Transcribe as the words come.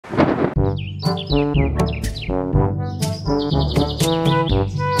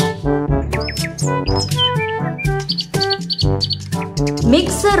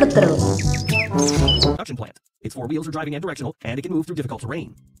Mixer truck. Production plant. Its 4 wheels are driving and directional, and it can move through difficult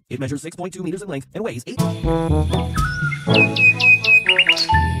terrain. It measures 6.2 meters in length and weighs 8.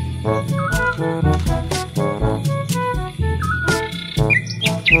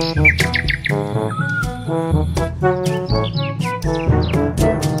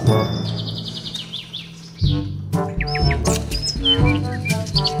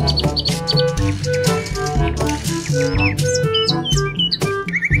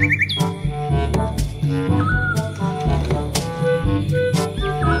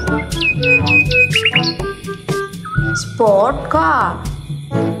 Sport car.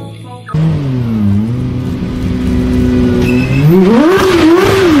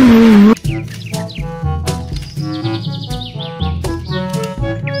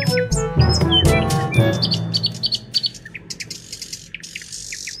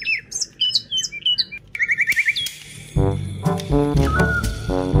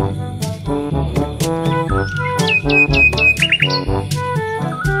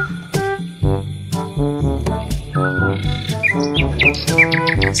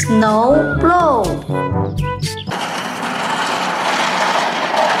 Snow plow.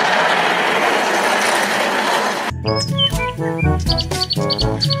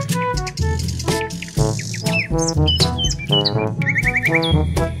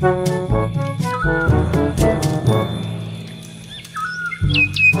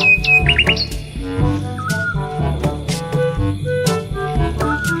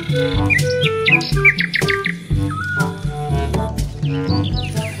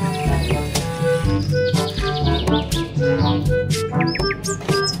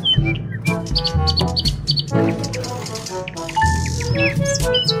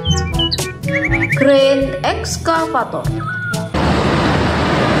 Crane excavator.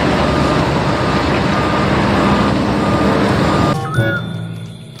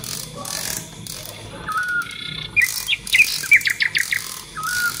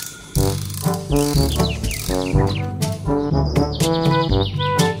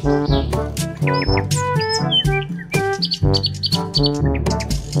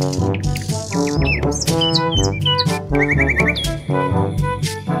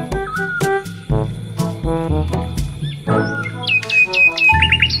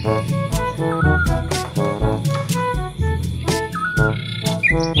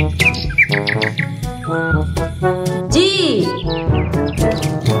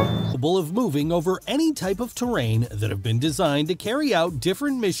 Capable of moving over any type of terrain that have been designed to carry out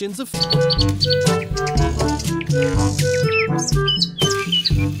different missions of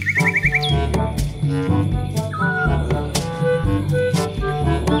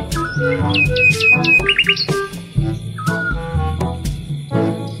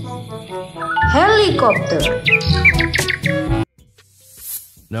Helicopter.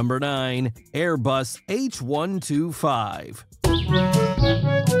 Number 9, Airbus H125.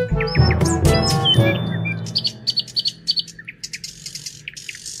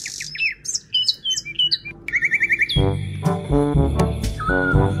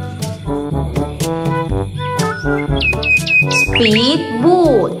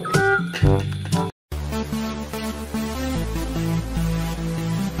 Speedboat.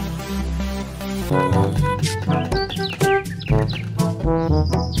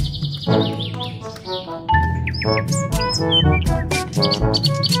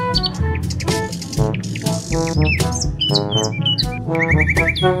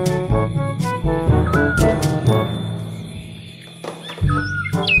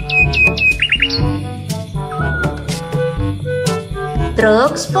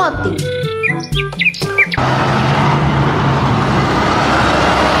 Truck spotting.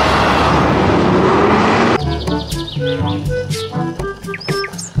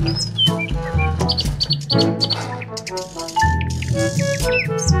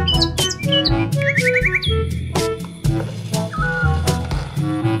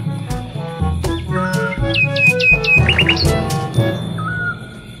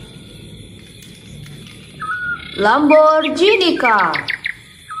 Lamborghini car.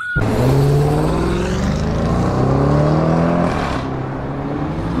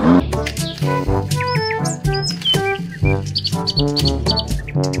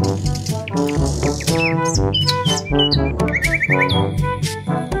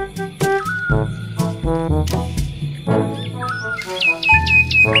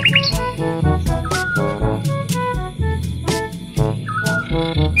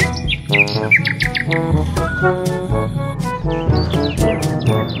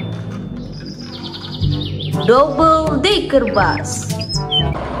 double decker bus.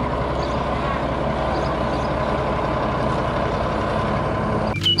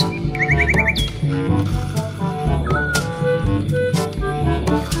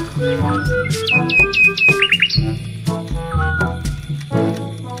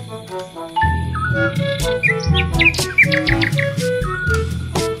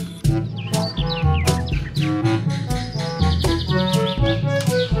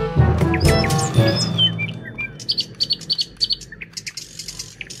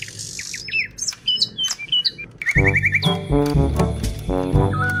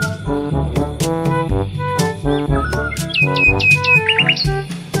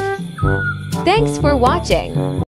 Thanks for watching.